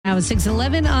Now it's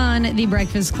 6:11 on The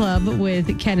Breakfast Club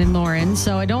with Ken and Lauren.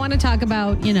 So I don't want to talk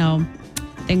about,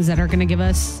 things that are going to give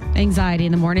us anxiety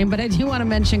in the morning, but I do want to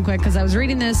mention quick because I was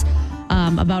reading this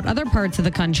about other parts of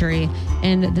the country,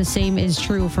 and the same is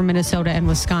true for Minnesota and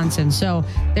Wisconsin. So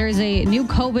there's a new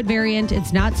COVID variant.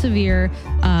 It's not severe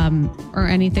or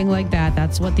anything like that.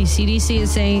 That's what the CDC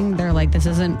is saying. They're like, this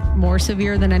isn't more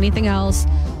severe than anything else,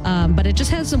 but it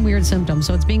just has some weird symptoms.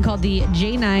 So it's being called the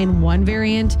J91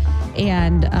 variant,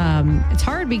 and it's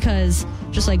hard because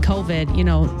just like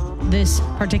COVID, this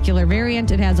particular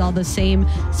variant, it has all the same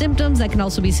symptoms that can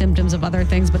also be symptoms of other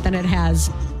things, but then it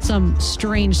has some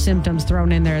strange symptoms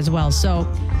thrown in there as well.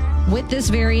 So with this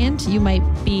variant, you might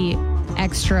be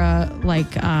extra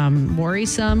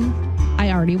worrisome.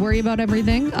 I already worry about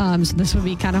everything. So this would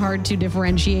be kind of hard to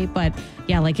differentiate, but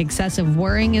yeah, like excessive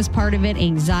worrying is part of it,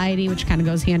 anxiety, which kind of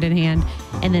goes hand in hand.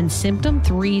 And then symptom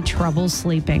 3, trouble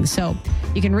sleeping. So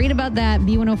you can read about that,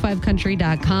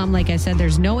 B105country.com. Like I said,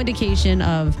 there's no indication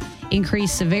of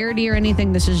increased severity or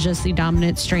anything. This is just the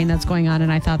dominant strain that's going on.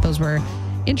 And I thought those were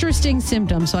interesting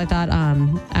symptoms, so I thought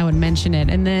I would mention it.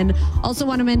 And then also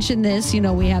want to mention this,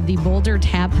 we have the Boulder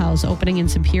Tap House opening in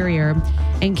Superior,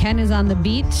 and Ken is on the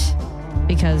beat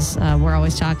because we're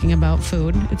always talking about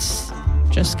food. It's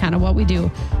just kind of what we do.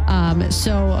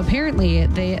 So apparently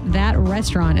that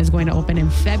restaurant is going to open in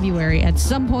February at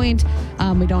some point.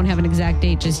 We don't have an exact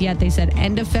date just yet. They said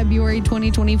end of February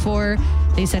 2024.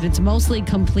 They said it's mostly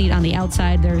complete on the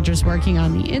outside. They're just working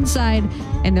on the inside,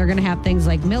 and they're going to have things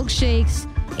like milkshakes,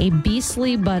 a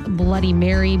Beastly but Bloody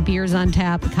Mary, beers on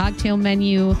tap, a cocktail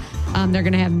menu. They're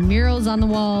going to have murals on the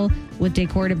wall with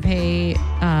decor to pay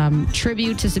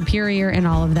tribute to Superior and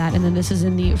all of that. And then this is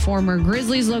in the former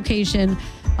Grizzlies location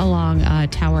along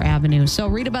Tower Avenue. So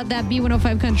read about that,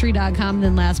 B105country.com. And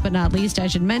then last but not least, I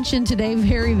should mention today,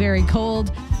 very, very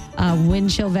cold. Wind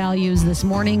chill values this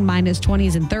morning, minus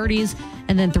 20s and 30s.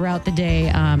 And then throughout the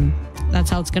day, that's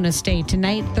how it's going to stay.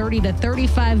 Tonight, 30 to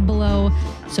 35 below.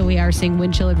 So we are seeing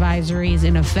wind chill advisories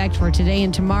in effect for today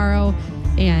and tomorrow.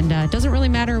 And it doesn't really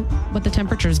matter what the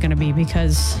temperature is going to be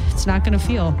because it's not going to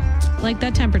feel like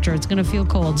that temperature. It's going to feel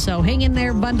cold. So hang in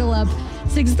there, bundle up.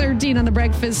 6:13 on The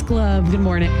Breakfast Club. Good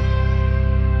morning.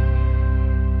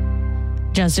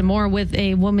 Justin Moore with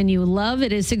A Woman You Love.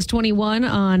 It is 6:21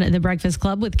 on The Breakfast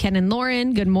Club with Ken and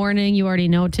Lauren. Good morning. You already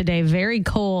know today, very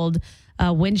cold.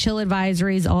 Wind chill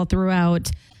advisories all throughout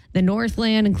the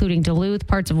Northland, including Duluth,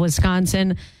 parts of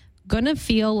Wisconsin. Going to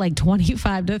feel like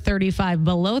 25 to 35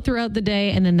 below throughout the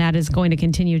day, and then that is going to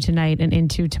continue tonight and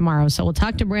into tomorrow. So we'll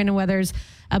talk to Brandon Weathers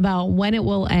about when it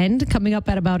will end, coming up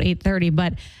at about 8:30.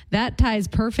 But that ties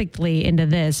perfectly into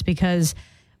this because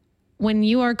when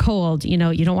you are cold, you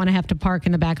don't want to have to park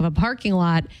in the back of a parking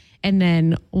lot and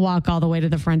then walk all the way to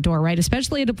the front door, right?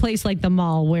 Especially at a place like the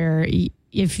mall where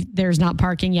if there's not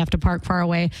parking, you have to park far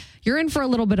away. You're in for a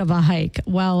little bit of a hike.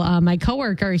 Well, my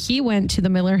coworker, he went to the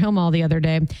Miller Hill Mall the other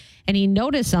day and he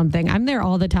noticed something. I'm there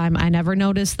all the time. I never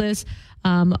noticed this,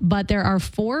 but there are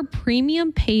 4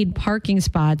 premium paid parking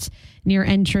spots near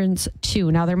entrance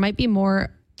 2. Now, there might be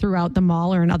more throughout the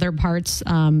mall or in other parts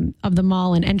of the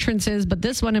mall and entrances, but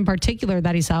this one in particular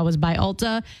that he saw was by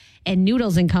Ulta and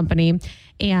Noodles and Company,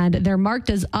 and they're marked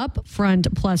as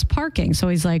upfront plus parking. So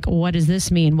he's like, what does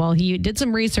this mean? Well, he did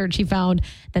some research. He found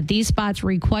that these spots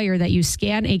require that you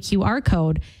scan a QR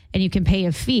code and you can pay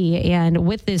a fee. And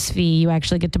with this fee, you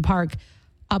actually get to park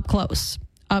up close,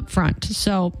 up front.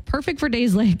 So perfect for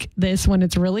days like this when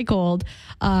it's really cold.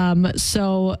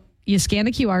 So you scan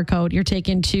the QR code, you're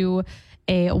taken to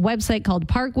a website called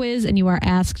ParkWiz, and you are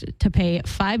asked to pay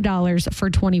 $5 for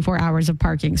 24 hours of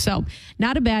parking. So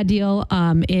not a bad deal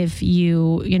if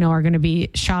you are going to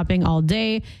be shopping all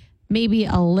day. Maybe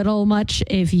a little much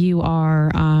if you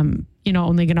are,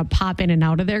 only going to pop in and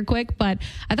out of there quick. But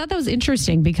I thought that was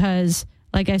interesting because,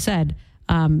 like I said,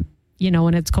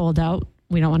 when it's cold out,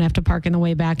 we don't want to have to park in the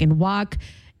way back and walk.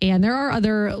 And there are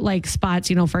other spots,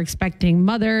 for expecting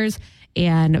mothers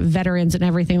and veterans and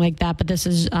everything like that. But this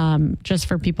is just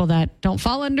for people that don't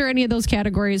fall under any of those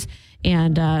categories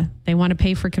and they want to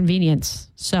pay for convenience.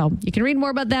 So you can read more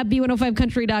about that,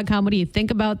 B105country.com. What do you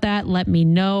think about that? Let me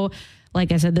know.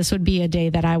 Like I said, this would be a day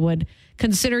that I would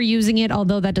consider using it,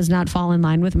 although that does not fall in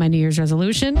line with my New Year's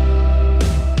resolution.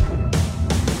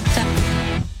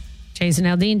 Jason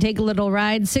Aldean, take a little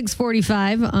ride,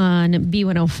 6:45 on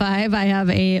B105. I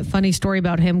have a funny story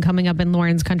about him coming up in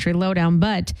Lauren's Country Lowdown,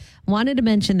 but wanted to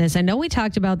mention this. I know we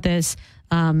talked about this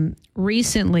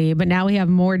recently, but now we have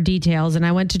more details. And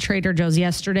I went to Trader Joe's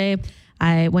yesterday.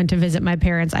 I went to visit my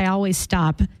parents, I always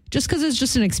stop just because it's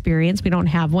just an experience. We don't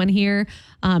have one here.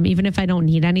 Even if I don't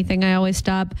need anything, I always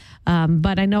stop.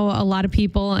 But I know a lot of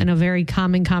people, and a very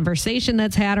common conversation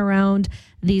that's had around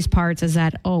these parts is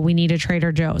that, oh, we need a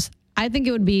Trader Joe's. I think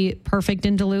it would be perfect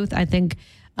in Duluth. I think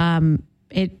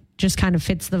it just kind of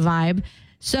fits the vibe.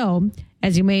 So,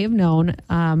 as you may have known,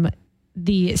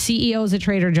 the CEOs at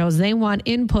Trader Joe's, they want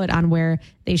input on where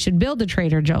they should build a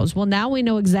Trader Joe's. Well, now we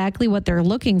know exactly what they're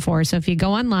looking for. So if you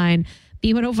go online,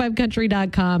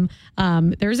 b105country.com,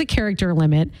 there's a character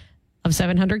limit of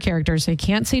 700 characters. So you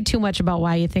can't say too much about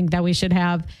why you think that we should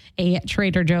have a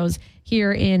Trader Joe's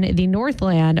here in the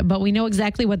Northland, but we know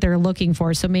exactly what they're looking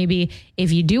for. So maybe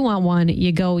if you do want one,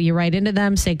 you write into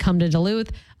them, say, come to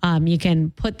Duluth. You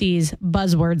can put these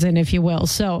buzzwords in, if you will.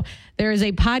 So there is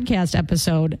a podcast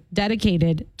episode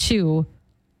dedicated to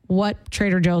what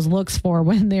Trader Joe's looks for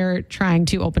when they're trying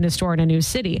to open a store in a new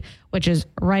city, which is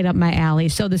right up my alley.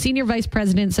 So the senior vice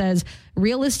president says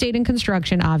real estate and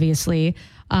construction, obviously,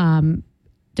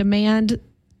 demand.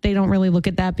 They don't really look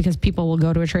at that because people will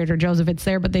go to a Trader Joe's if it's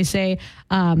there, but they say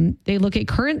they look at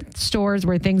current stores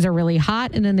where things are really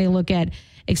hot, and then they look at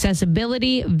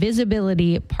accessibility,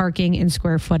 visibility, parking, and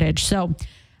square footage. So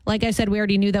like I said, we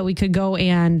already knew that we could go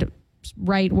and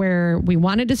write where we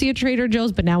wanted to see a Trader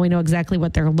Joe's, but now we know exactly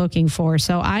what they're looking for.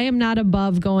 So I am not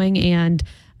above going and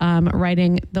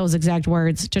writing those exact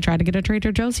words to try to get a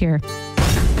Trader Joe's here.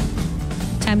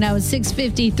 Time now is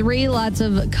 6:53. Lots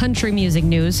of country music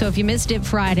news. So if you missed it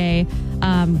Friday,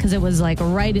 because it was like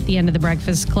right at the end of the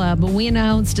Breakfast Club, we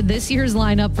announced this year's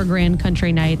lineup for Grand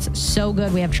Country Nights. So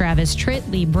good. We have Travis Tritt,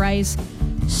 Lee Brice,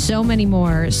 so many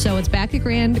more. So it's back at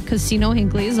Grand Casino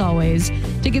Hinckley as always.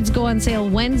 Tickets go on sale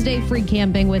Wednesday, free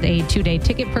camping with a 2-day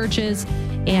ticket purchase.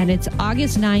 And it's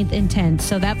August 9th and 10th.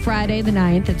 So that Friday, the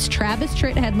 9th, it's Travis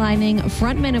Tritt headlining,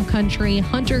 Frontman of Country,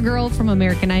 Hunter Girl from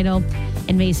American Idol,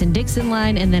 and Mason Dixon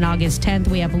line. And then August 10th,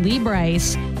 we have Lee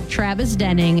Brice, Travis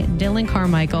Denning, Dylan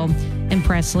Carmichael, and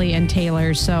Presley and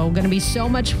Taylor. So going to be so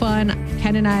much fun.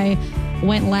 Ken and I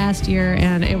went last year,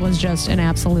 and it was just an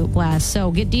absolute blast.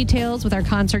 So get details with our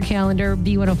concert calendar,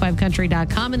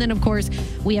 b105country.com. And then, of course,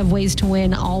 we have ways to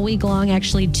win all week long,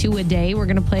 actually 2 a day. We're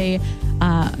going to play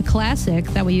a classic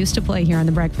that we used to play here on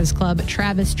the Breakfast Club,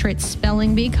 Travis Tritt's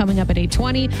Spelling Bee, coming up at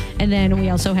 8:20. And then we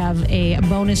also have a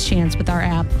bonus chance with our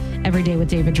app, Every Day with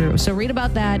David Drew. So read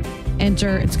about that,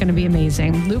 enter. It's going to be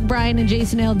amazing. Luke Bryan and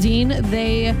Jason Aldean,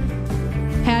 they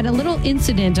had a little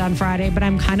incident on Friday, but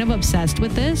I'm kind of obsessed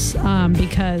with this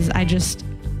because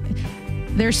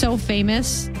they're so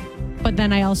famous, but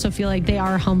then I also feel like they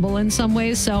are humble in some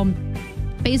ways. So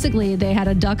basically they had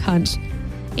a duck hunt,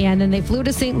 and then they flew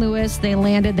to St. Louis, they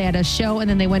landed, they had a show, and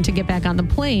then they went to get back on the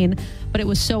plane, but it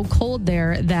was so cold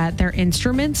there that their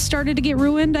instruments started to get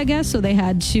ruined, I guess. So they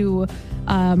had to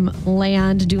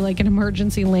land, do like an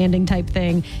emergency landing type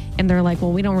thing. And they're like,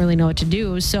 well, we don't really know what to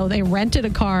do. So they rented a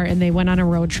car and they went on a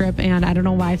road trip. And I don't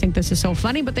know why I think this is so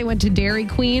funny, but they went to Dairy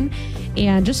Queen.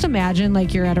 And just imagine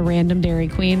like you're at a random Dairy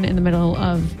Queen in the middle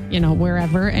of,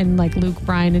 wherever. And like Luke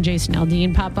Bryan and Jason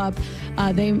Aldean pop up.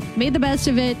 They made the best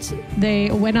of it. They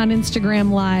went on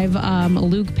Instagram Live.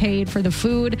 Luke paid for the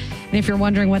food. And if you're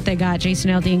wondering what they got,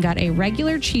 Jason Aldean got a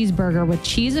regular cheeseburger with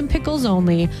cheese and pickles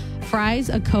only, fries,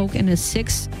 a Coke, and a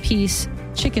 6-piece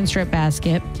chicken strip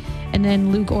basket. And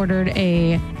then Luke ordered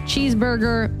a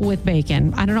cheeseburger with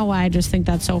bacon. I don't know why, I just think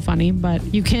that's so funny, but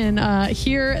you can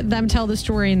hear them tell the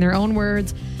story in their own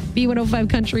words.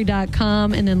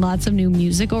 b105country.com. And then lots of new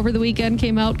music over the weekend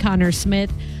came out. Connor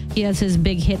Smith, he has his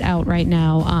big hit out right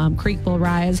now, Creek Will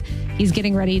Rise. He's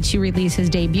getting ready to release his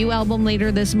debut album later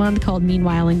this month called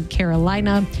Meanwhile in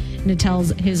Carolina. And it tells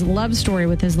his love story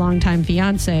with his longtime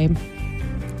fiance.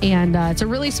 And it's a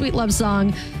really sweet love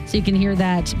song. So you can hear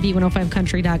that,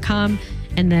 b105country.com.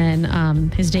 And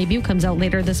then his debut comes out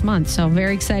later this month. So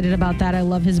very excited about that. I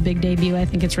love his big debut. I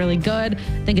think it's really good.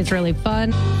 I think it's really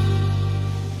fun.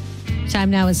 Time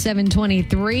now is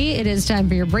 7:23. It is time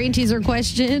for your brain teaser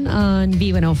question on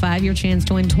B105. Your chance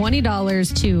to win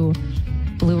 $20 to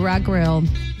Blue Rock Grill.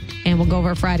 And we'll go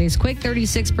over Fridays quick.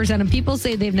 36% of people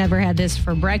say they've never had this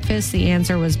for breakfast. The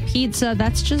answer was pizza.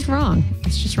 That's just wrong.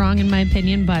 That's just wrong in my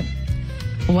opinion, but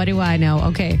what do I know?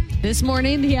 Okay, this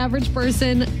morning, the average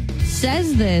person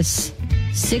says this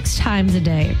 6 times a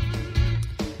day.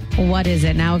 What is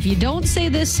it? Now, if you don't say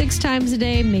this 6 times a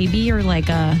day, maybe you're like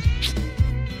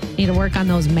need to work on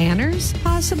those manners,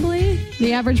 possibly.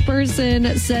 The average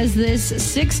person says this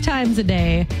 6 times a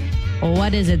day.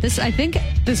 What is it? I think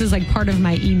this is like part of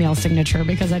my email signature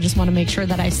because I just want to make sure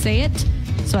that I say it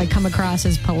so I come across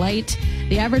as polite.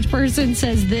 The average person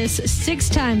says this 6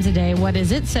 times a day. What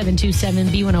is it?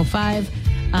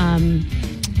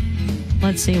 727-B105.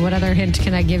 Let's see. What other hint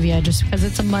can I give you? Just because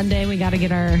it's a Monday, we got to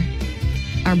get our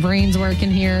brains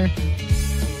working here.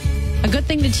 A good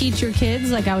thing to teach your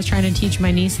kids. Like I was trying to teach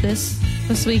my niece this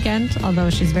weekend, although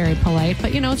she's very polite.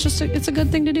 But, it's a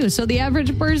good thing to do. So the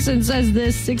average person says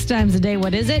this 6 times a day.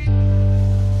 What is it?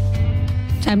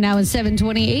 Time now is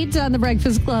 7:28 on The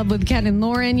Breakfast Club with Ken and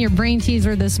Lauren. Your brain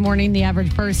teaser this morning. The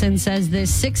average person says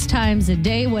this 6 times a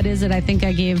day. What is it? I think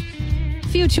I gave a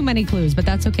few too many clues, but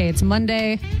that's okay. It's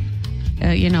Monday.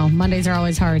 Mondays are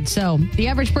always hard. So the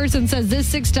average person says this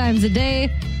 6 times a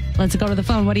day. Let's go to the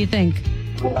phone. What do you think?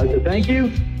 Thank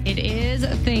you. It is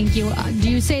thank you. Do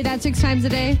you say that 6 times a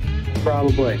day?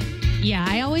 Probably. Yeah,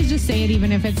 I always just say it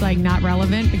even if it's like not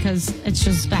relevant because it's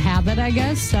just a habit, I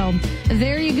guess. So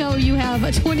there you go. You have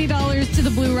 $20 to the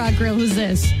Blue Rock Grill. Who's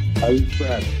this? It's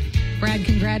Brad. Brad,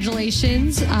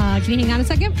 congratulations. Can you hang on a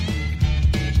second?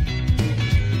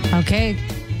 Okay.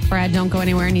 Brad, don't go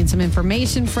anywhere. I need some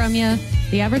information from you.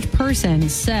 The average person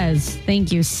says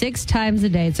thank you 6 times a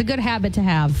day. It's a good habit to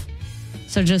have.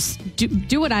 So just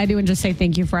do what I do and just say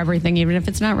thank you for everything, even if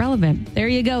it's not relevant. There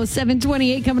you go.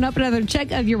 7:28 coming up. Another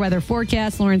check of your weather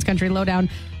forecast. Lauren's Country Lowdown.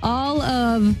 All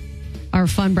of our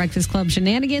fun Breakfast Club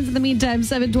shenanigans. In the meantime,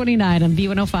 7:29 on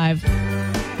B105.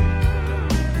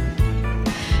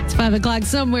 It's 5 o'clock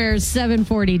somewhere.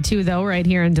 7:42 though, right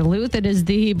here in Duluth. It is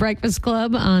the Breakfast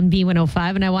Club on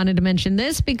B105. And I wanted to mention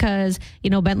this because,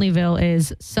 Bentleyville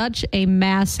is such a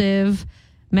massive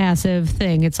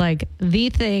thing. It's like the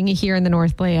thing here in the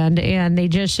Northland. And they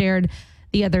just shared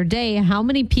the other day how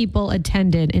many people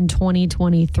attended in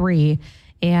 2023.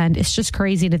 And it's just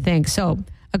crazy to think. So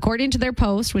according to their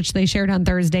post, which they shared on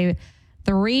Thursday,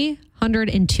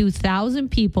 302,000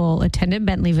 people attended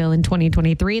Bentleyville in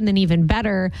 2023. And then even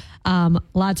better,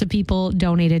 lots of people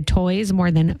donated toys. More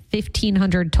than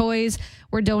 1,500 toys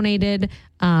were donated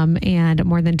and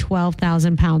more than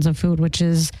 12,000 pounds of food, which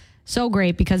is so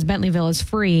great because Bentleyville is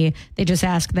free. They just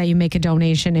ask that you make a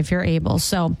donation if you're able.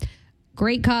 So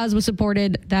great cause was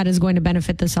supported. That is going to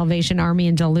benefit the Salvation Army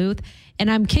in Duluth. And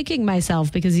I'm kicking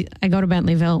myself because I go to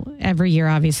Bentleyville every year,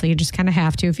 obviously. You just kind of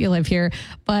have to if you live here.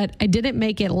 But I didn't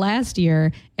make it last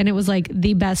year, and it was like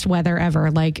the best weather ever.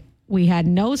 Like we had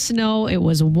no snow. It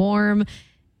was warm.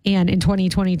 And in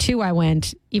 2022, I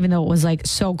went, even though it was like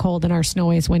so cold in our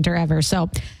snowiest winter ever. So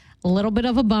a little bit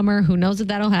of a bummer. Who knows if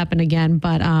that'll happen again.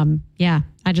 But I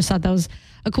just thought that was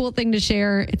a cool thing to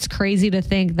share. It's crazy to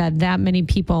think that many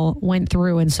people went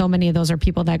through, and so many of those are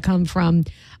people that come from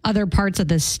other parts of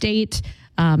the state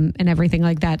and everything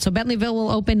like that. So Bentleyville will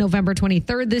open November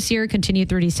 23rd this year, continue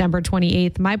through December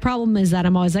 28th. My problem is that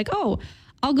I'm always like, I'll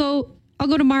go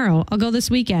tomorrow. I'll go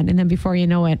this weekend. And then before you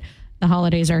know it, the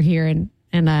holidays are here and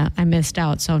I missed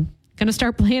out. So going to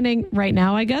start planning right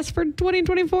now, I guess, for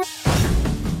 2024.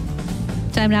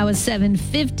 Time now is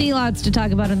 7:50. Lots to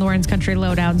talk about in Lauren's Country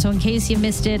Lowdown. So in case you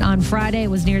missed it on Friday, it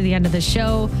was near the end of the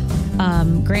show.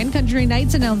 Grand Country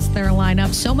Nights announced their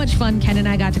lineup. So much fun. Ken and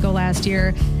I got to go last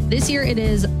year. This year it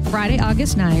is Friday,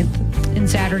 August 9th and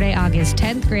Saturday, August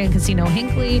 10th. Grand Casino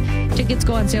Hinckley. Tickets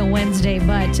go on sale Wednesday.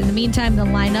 But in the meantime, the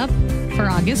lineup for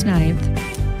August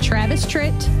 9th, Travis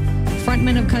Tritt,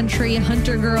 frontman of country,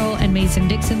 Hunter Girl, and Mason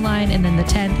Dixon line. And then the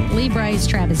 10th, Lee Brice,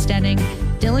 Travis Denning,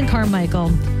 Dylan Carmichael,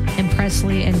 and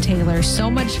Presley and Taylor.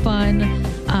 So much fun.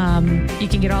 You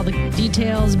can get all the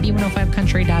details,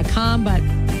 b105country.com, but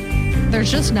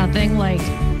there's just nothing like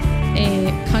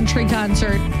a country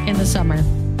concert in the summer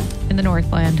in the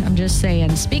Northland. I'm just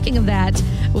saying. Speaking of that,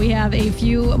 we have a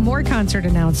few more concert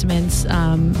announcements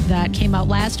that came out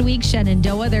last week.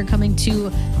 Shenandoah, they're coming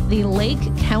to the Lake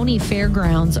County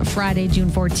Fairgrounds Friday, June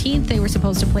 14th. They were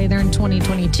supposed to play there in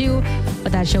 2022,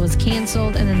 but that show was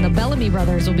canceled. And then the Bellamy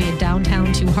Brothers will be at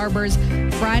Downtown Two Harbors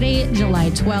Friday, July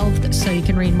 12th. So you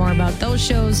can read more about those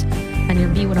shows on your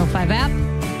B105 app.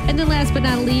 And then last but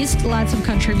not least, lots of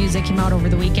country music came out over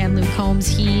the weekend. Luke Combs,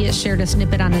 he shared a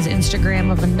snippet on his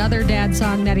Instagram of another dad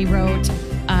song that he wrote.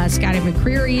 Scotty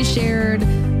McCreery shared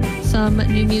some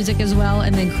new music as well.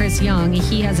 And then Chris Young,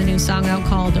 he has a new song out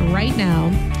called Right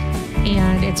Now.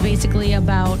 And it's basically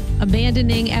about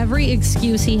abandoning every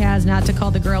excuse he has not to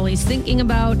call the girl he's thinking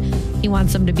about. He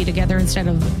wants them to be together instead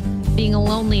of being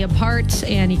lonely apart.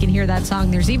 And you can hear that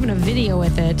song. There's even a video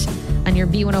with it on your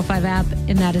B105 app,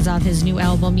 and that is off his new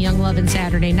album, Young Love and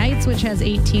Saturday Nights, which has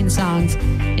 18 songs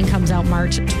and comes out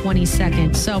March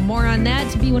 22nd. So more on that,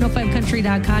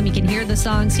 b105country.com. You can hear the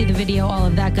song, see the video, all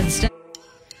of that good stuff.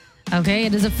 Okay,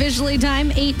 it is officially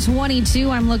time, 8:22.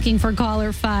 I'm looking for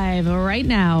caller 5 right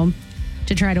now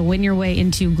to try to win your way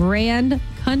into Grand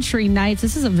Country Nights.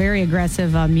 This is a very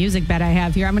aggressive music bet I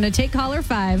have here. I'm going to take caller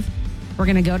 5. We're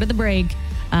going to go to the break.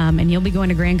 And you'll be going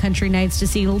to Grand Country Nights to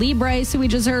see Lee Brice, who we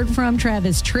just heard from,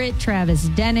 Travis Tritt, Travis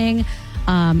Denning.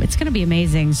 It's going to be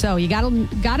amazing. So you got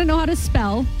to know how to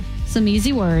spell some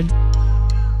easy words.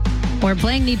 We're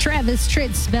playing the Travis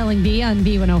Tritt Spelling Bee on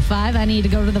B105. I need to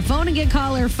go to the phone and get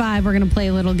caller 5. We're going to play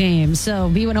a little game. So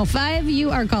B105, you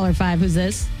are caller 5. Who's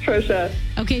this? Trisha.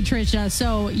 Okay, Trisha.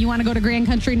 So you want to go to Grand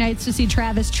Country Nights to see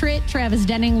Travis Tritt, Travis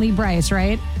Denning, Lee Brice,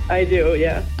 right? I do,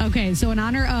 yeah. Okay, so in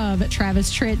honor of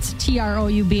Travis Tritt's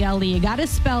Trouble, you got to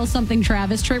spell something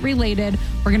Travis Tritt related.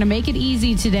 We're going to make it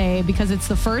easy today because it's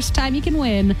the first time you can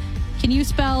win. Can you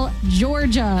spell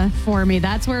Georgia for me?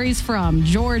 That's where he's from,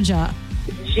 Georgia.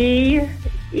 Georgia.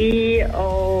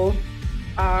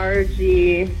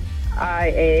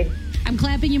 I'm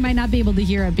clapping. You might not be able to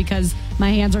hear it because my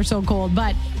hands are so cold,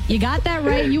 but you got that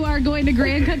right. You are going to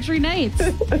Grand Country Nights.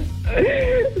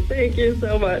 Thank you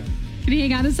so much. Can you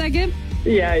hang on a second?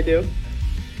 Yeah, I do.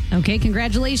 Okay,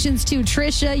 congratulations to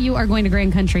Trisha. You are going to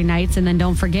Grand Country Nights. And then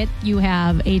don't forget, you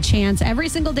have a chance every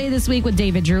single day this week with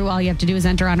David Drew. All you have to do is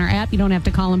enter on our app. You don't have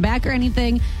to call him back or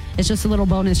anything. It's just a little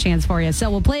bonus chance for you.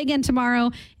 So we'll play again tomorrow.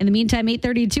 In the meantime,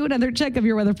 8:32, another check of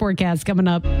your weather forecast coming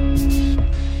up.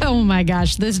 Oh my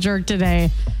gosh, this jerk today.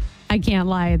 I can't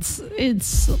lie. I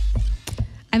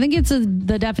think it's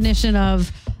the definition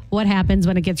of what happens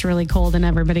when it gets really cold and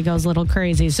everybody goes a little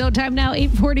crazy. So time now,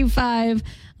 8:45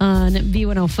 on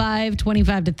B105,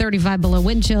 25 to 35 below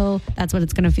wind chill. That's what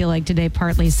it's going to feel like today,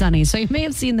 partly sunny. So you may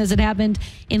have seen this. It happened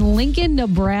in Lincoln,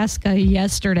 Nebraska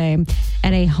yesterday.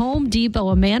 At a Home Depot,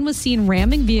 a man was seen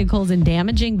ramming vehicles and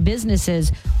damaging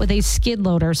businesses with a skid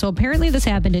loader. So apparently this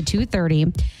happened at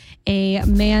 2:30. A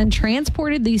man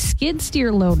transported the skid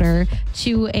steer loader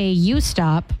to a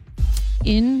U-stop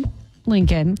in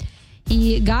Lincoln.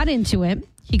 He got into it.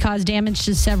 He caused damage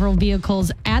to several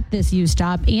vehicles at this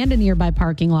U-stop and a nearby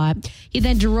parking lot. He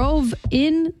then drove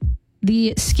in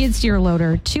the skid steer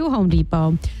loader to Home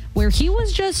Depot, where he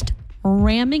was just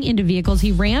ramming into vehicles.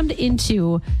 He rammed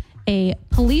into a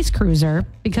police cruiser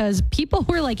because people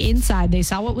were like inside. They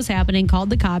saw what was happening, called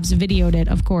the cops, videoed it,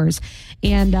 of course.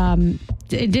 And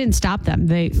it didn't stop them.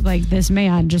 This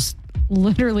man just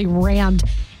literally rammed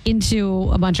into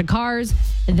a bunch of cars,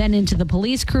 then into the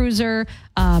police cruiser.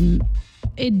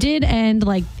 It did end,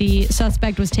 the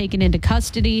suspect was taken into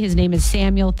custody. His name is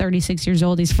Samuel, 36 years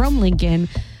old. He's from Lincoln.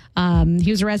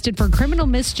 He was arrested for criminal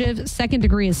mischief,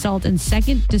 second-degree assault, and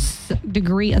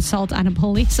second-degree assault on a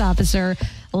police officer.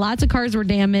 Lots of cars were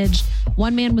damaged.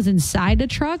 One man was inside a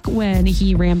truck when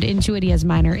he rammed into it. He has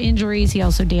minor injuries. He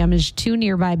also damaged 2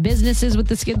 nearby businesses with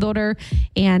the skid loader.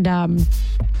 And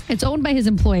it's owned by his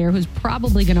employer, who's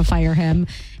probably going to fire him.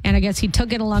 And I guess he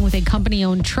took it along with a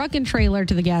company-owned truck and trailer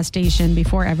to the gas station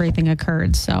before everything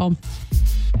occurred. So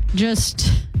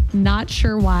just not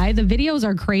sure why. The videos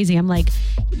are crazy. I'm like,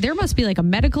 there must be a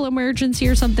medical emergency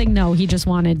or something. No, he just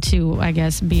wanted to, I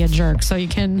guess, be a jerk. So you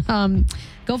can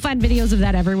go find videos of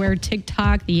that everywhere.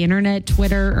 TikTok, the internet,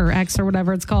 Twitter, or X, or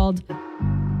whatever it's called.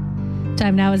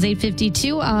 Time now is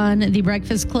 8:52 on The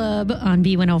Breakfast Club on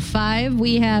B105.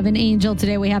 We have an angel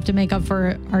today. We have to make up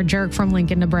for our jerk from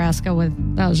Lincoln, Nebraska.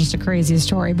 That was just a crazy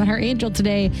story. But our angel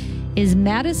today is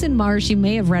Madison Marsh. You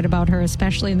may have read about her,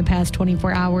 especially in the past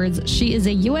 24 hours. She is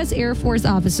a U.S. Air Force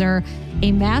officer,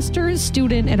 a master's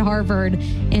student at Harvard,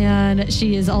 and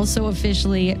she is also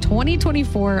officially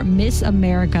 2024 Miss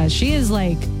America. She is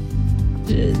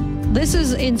this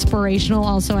is inspirational.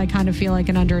 Also, I kind of feel like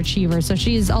an underachiever. So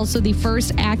she is also the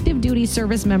first active duty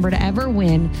service member to ever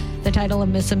win the title of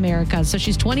Miss America. So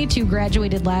she's 22,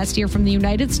 graduated last year from the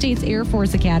United States Air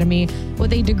Force Academy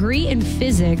with a degree in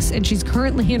physics, and she's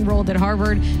currently enrolled at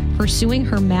Harvard pursuing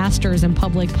her master's in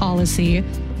public policy.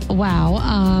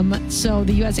 Wow. So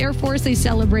the U.S. Air Force, they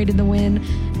celebrated the win.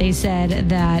 They said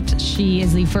that she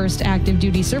is the first active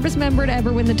duty service member to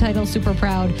ever win the title. Super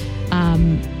proud.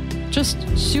 Just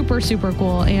super, super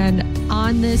cool. And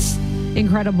on this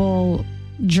incredible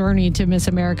journey to Miss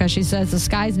America, she says the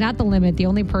sky's not the limit. The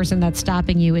only person that's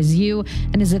stopping you is you.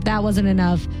 And as if that wasn't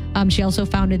enough, she also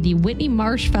founded the Whitney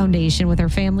Marsh Foundation with her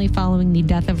family following the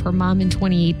death of her mom in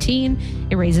 2018.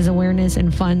 It raises awareness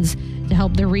and funds to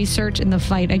help the research in the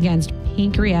fight against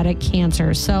pancreatic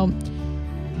cancer. So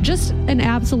just an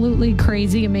absolutely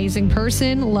crazy, amazing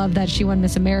person. Love that she won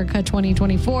Miss America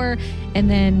 2024. And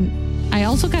then I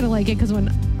also kind of like it because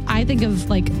when I think of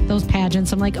those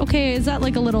pageants, I'm like, okay, is that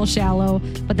a little shallow?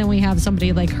 But then we have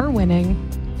somebody like her winning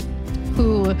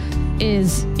who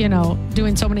is,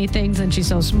 doing so many things, and she's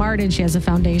so smart and she has a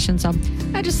foundation. So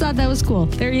I just thought that was cool.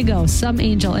 There you go. Some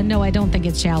angel. And no, I don't think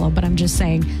it's shallow, but I'm just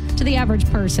saying to the average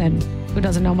person, who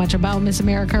doesn't know much about Miss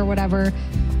America or whatever,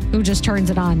 who just turns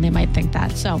it on, they might think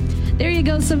that. So there you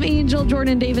go, some Angel.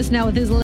 Jordan Davis now with his